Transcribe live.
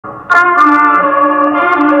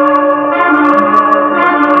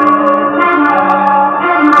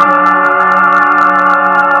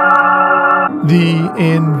The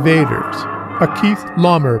Invaders, a Keith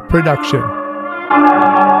Laumer production.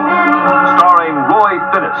 Starring Roy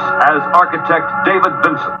Finnis as architect David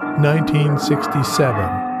Vincent. 1967.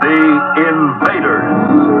 The Invaders.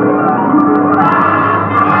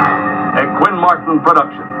 A Quinn Martin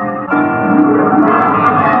production.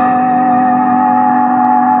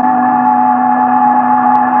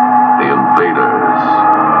 The Invaders.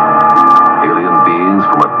 Alien beings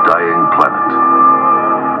from a dying planet.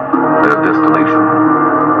 Their destination,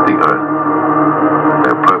 the Earth.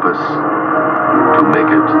 Their purpose, to make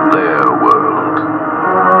it their world.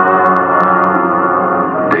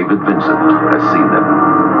 David Vincent has seen them.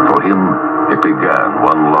 For him, it began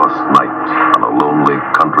one lost night on a lonely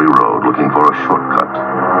country road looking for a shortcut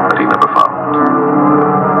that he never found.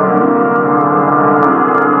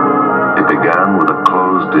 It began with a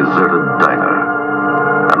closed, deserted diner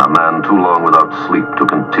and a man too long without sleep to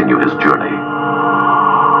continue his journey.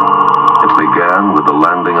 It began with the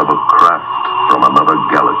landing of a craft from another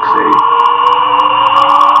galaxy.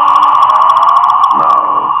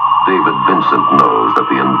 Now, David Vincent knows that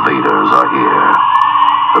the invaders are here,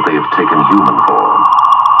 that they have taken human form.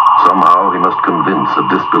 Somehow he must convince a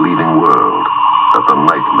disbelieving world that the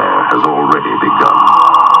nightmare has already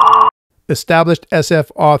begun. Established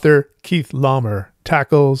SF author Keith Laumer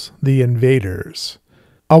tackles The Invaders,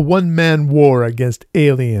 a one-man war against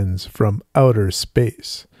aliens from outer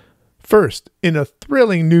space. First, in a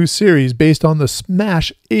thrilling new series based on the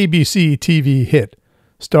smash ABC TV hit,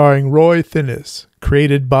 starring Roy Finnis,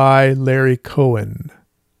 created by Larry Cohen.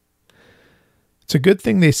 It's a good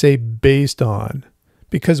thing they say based on,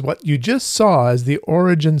 because what you just saw as the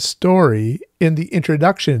origin story in the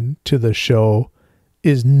introduction to the show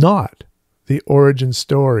is not the origin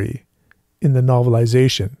story in the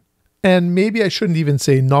novelization. And maybe I shouldn't even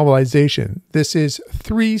say novelization. This is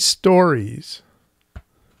 3 stories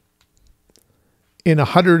in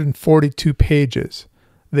 142 pages.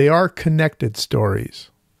 They are connected stories.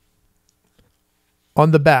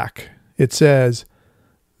 On the back, it says,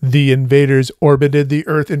 "The invaders orbited the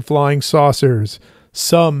Earth in flying saucers.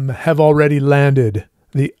 Some have already landed.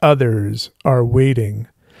 The others are waiting.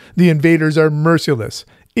 The invaders are merciless,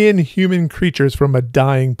 inhuman creatures from a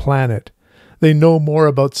dying planet. They know more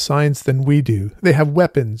about science than we do. They have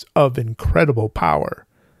weapons of incredible power.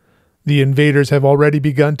 The invaders have already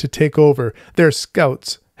begun to take over. Their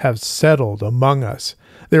scouts have settled among us.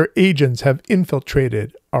 Their agents have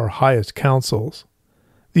infiltrated our highest councils.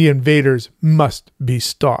 The invaders must be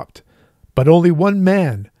stopped. But only one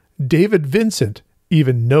man, David Vincent,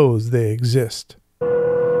 even knows they exist."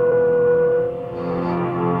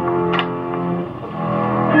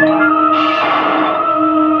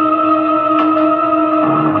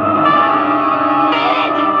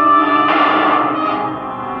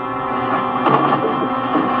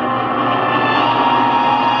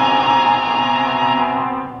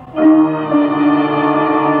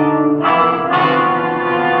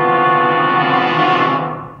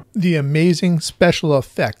 The amazing special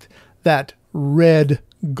effect, that red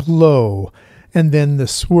glow, and then the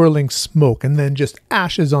swirling smoke, and then just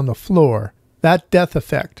ashes on the floor. That death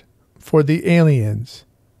effect for the aliens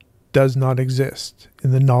does not exist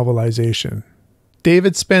in the novelization.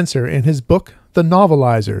 David Spencer, in his book, The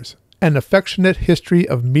Novelizers, An Affectionate History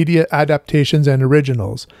of Media Adaptations and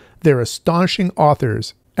Originals, Their Astonishing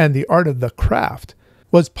Authors, and the Art of the Craft,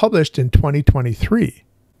 was published in 2023.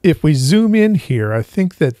 If we zoom in here, I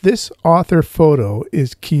think that this author photo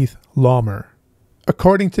is Keith Laumer.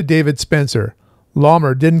 According to David Spencer,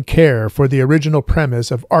 Laumer didn't care for the original premise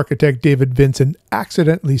of architect David Vincent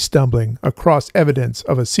accidentally stumbling across evidence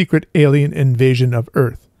of a secret alien invasion of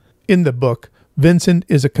Earth. In the book, Vincent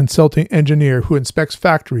is a consulting engineer who inspects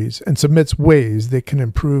factories and submits ways they can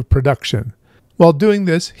improve production. While doing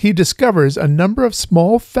this, he discovers a number of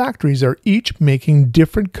small factories are each making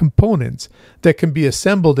different components that can be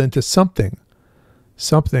assembled into something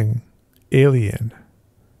alien.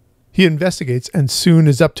 He investigates and soon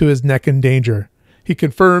is up to his neck in danger. He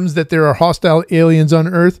confirms that there are hostile aliens on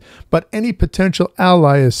Earth, but any potential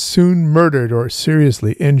ally is soon murdered or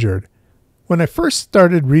seriously injured. When I first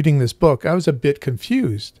started reading this book, I was a bit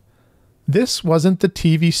confused. This wasn't the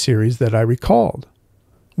TV series that I recalled.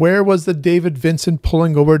 Where was the David Vincent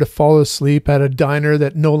pulling over to fall asleep at a diner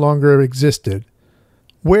that no longer existed?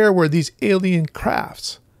 Where were these alien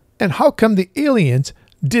crafts? And how come the aliens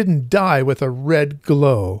didn't die with a red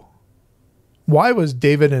glow? Why was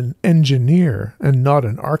David an engineer and not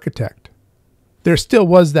an architect? There still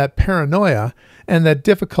was that paranoia, and that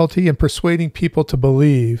difficulty in persuading people to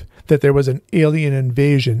believe that there was an alien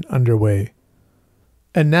invasion underway.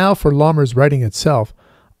 And now for Laumer's writing itself,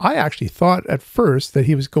 I actually thought at first that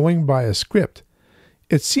he was going by a script.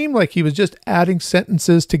 It seemed like he was just adding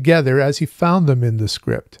sentences together as he found them in the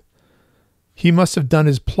script. He must have done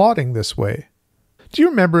his plotting this way. Do you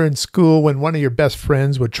remember in school when one of your best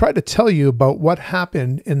friends would try to tell you about what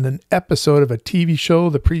happened in an episode of a TV show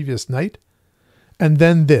the previous night? And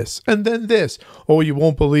then this, and then this. Oh, you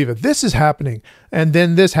won't believe it. This is happening. And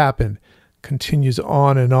then this happened. Continues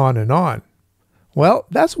on and on and on. Well,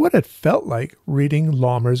 that's what it felt like reading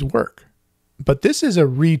Laumer's work. But this is a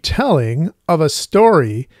retelling of a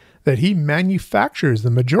story that he manufactures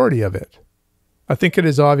the majority of it. I think it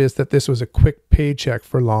is obvious that this was a quick paycheck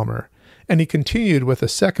for Laumer, and he continued with a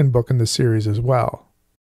second book in the series as well.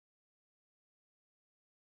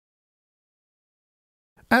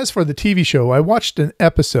 As for the TV show, I watched an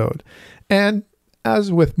episode, and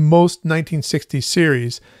as with most 1960s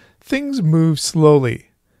series, things moved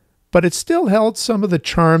slowly, but it still held some of the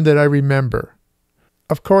charm that I remember.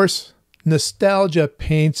 Of course, nostalgia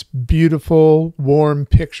paints beautiful, warm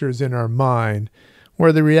pictures in our mind,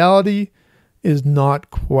 where the reality is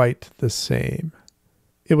not quite the same.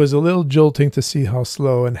 It was a little jolting to see how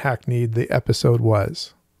slow and hackneyed the episode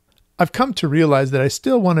was. I've come to realize that I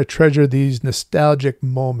still want to treasure these nostalgic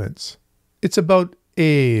moments. It's about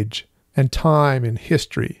age and time and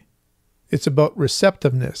history. It's about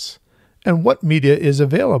receptiveness and what media is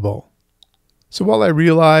available. So while I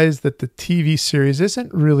realize that the TV series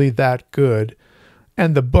isn't really that good,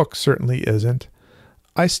 and the book certainly isn't,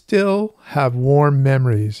 I still have warm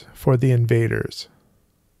memories for The Invaders.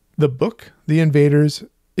 The book, The Invaders,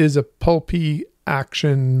 is a pulpy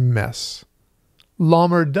action mess.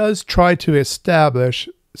 Laumer does try to establish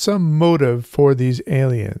some motive for these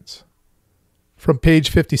aliens. From page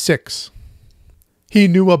 56. He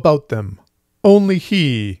knew about them. Only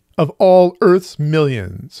he, of all Earth's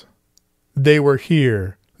millions. They were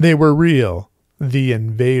here. They were real. The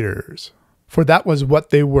invaders. For that was what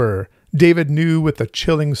they were. David knew with a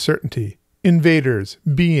chilling certainty. Invaders,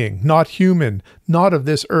 being, not human, not of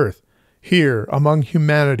this earth. Here, among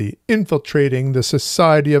humanity, infiltrating the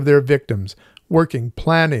society of their victims, working,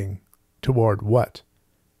 planning, toward what?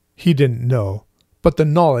 He didn't know, but the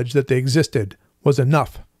knowledge that they existed was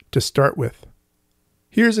enough to start with.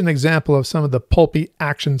 Here's an example of some of the pulpy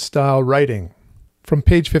action-style writing. From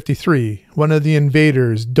page 53, one of the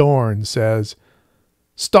invaders, Dorn, says,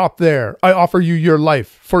 "Stop there. I offer you your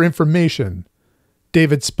life for information."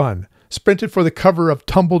 David spun, sprinted for the cover of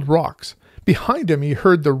tumbled rocks. Behind him he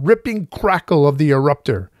heard the ripping crackle of the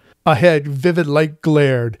eruptor. Ahead, vivid light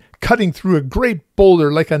glared, cutting through a great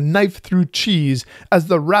boulder like a knife through cheese as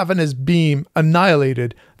the ravenous beam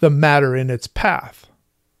annihilated the matter in its path.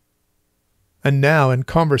 And now in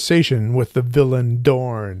conversation with the villain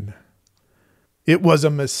Dorn. "It was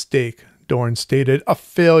a mistake," Dorn stated, "a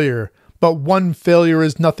failure. But one failure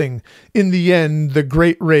is nothing. In the end, the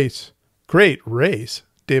great race." "Great race?"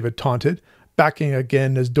 David taunted, backing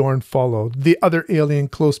again as Dorn followed, the other alien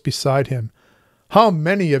close beside him. "How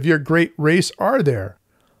many of your great race are there?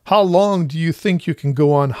 How long do you think you can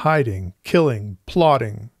go on hiding, killing,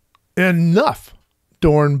 plotting?" "Enough!"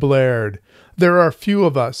 Dorn blared. "There are few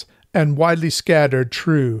of us, and widely scattered,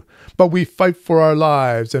 true. But we fight for our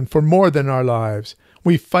lives, and for more than our lives.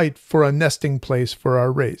 We fight for a nesting place for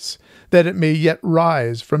our race, that it may yet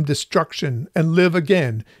rise from destruction and live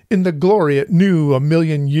again in the glory it knew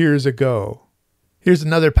 1,000,000 years ago." Here's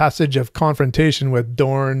another passage of confrontation with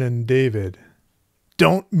Dorn and David.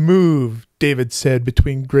 "Don't move," David said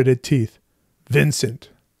between gritted teeth. "Vincent."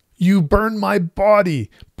 "You burned my body,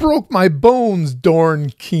 broke my bones,"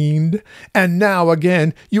 Dorn keened. "And now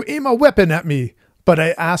again you aim a weapon at me. But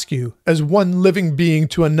I ask you, as one living being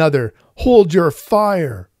to another, hold your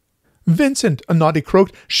fire." "Vincent," Anati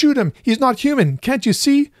croaked, "shoot him. He's not human. Can't you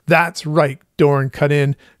see?" "That's right," Dorn cut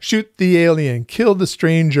in. "Shoot the alien. Kill the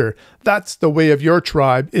stranger. That's the way of your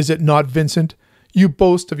tribe, is it not, Vincent? You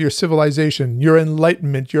boast of your civilization, your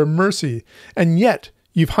enlightenment, your mercy, and yet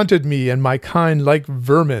you've hunted me and my kind like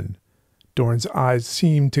vermin." Dorn's eyes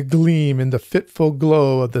seemed to gleam in the fitful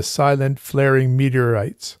glow of the silent, flaring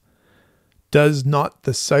meteorites. "Does not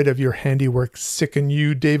the sight of your handiwork sicken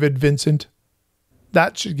you, David Vincent?"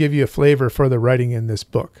 That should give you a flavor for the writing in this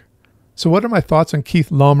book. So what are my thoughts on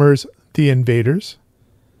Keith Laumer's The Invaders?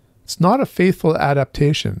 It's not a faithful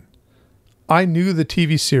adaptation. I knew the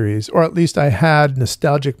TV series, or at least I had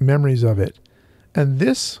nostalgic memories of it, and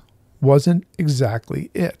this wasn't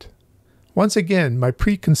exactly it. Once again, my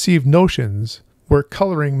preconceived notions were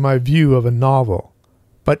coloring my view of a novel.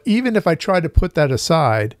 But even if I tried to put that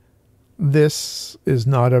aside, This is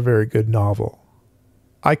not a very good novel.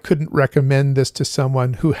 I couldn't recommend this to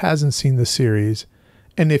someone who hasn't seen the series,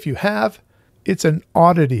 and if you have, it's an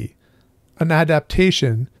oddity, an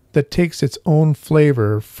adaptation that takes its own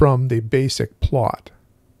flavor from the basic plot.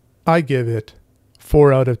 I give it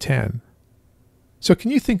 4 out of 10. So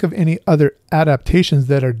can you think of any other adaptations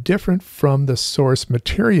that are different from the source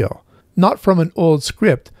material? Not from an old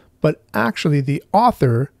script, but actually the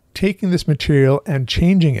author taking this material and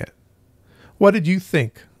changing it. What did you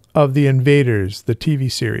think of The Invaders, the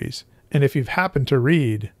TV series? And if you've happened to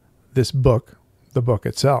read this book, the book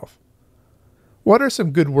itself. What are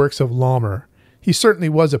some good works of Laumer? He certainly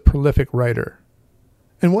was a prolific writer.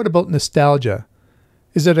 And what about nostalgia?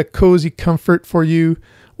 Is it a cozy comfort for you,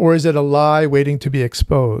 or is it a lie waiting to be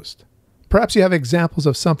exposed? Perhaps you have examples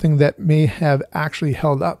of something that may have actually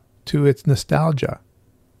held up to its nostalgia.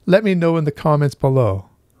 Let me know in the comments below.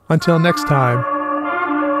 Until next time,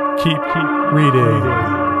 keep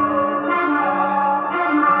reading.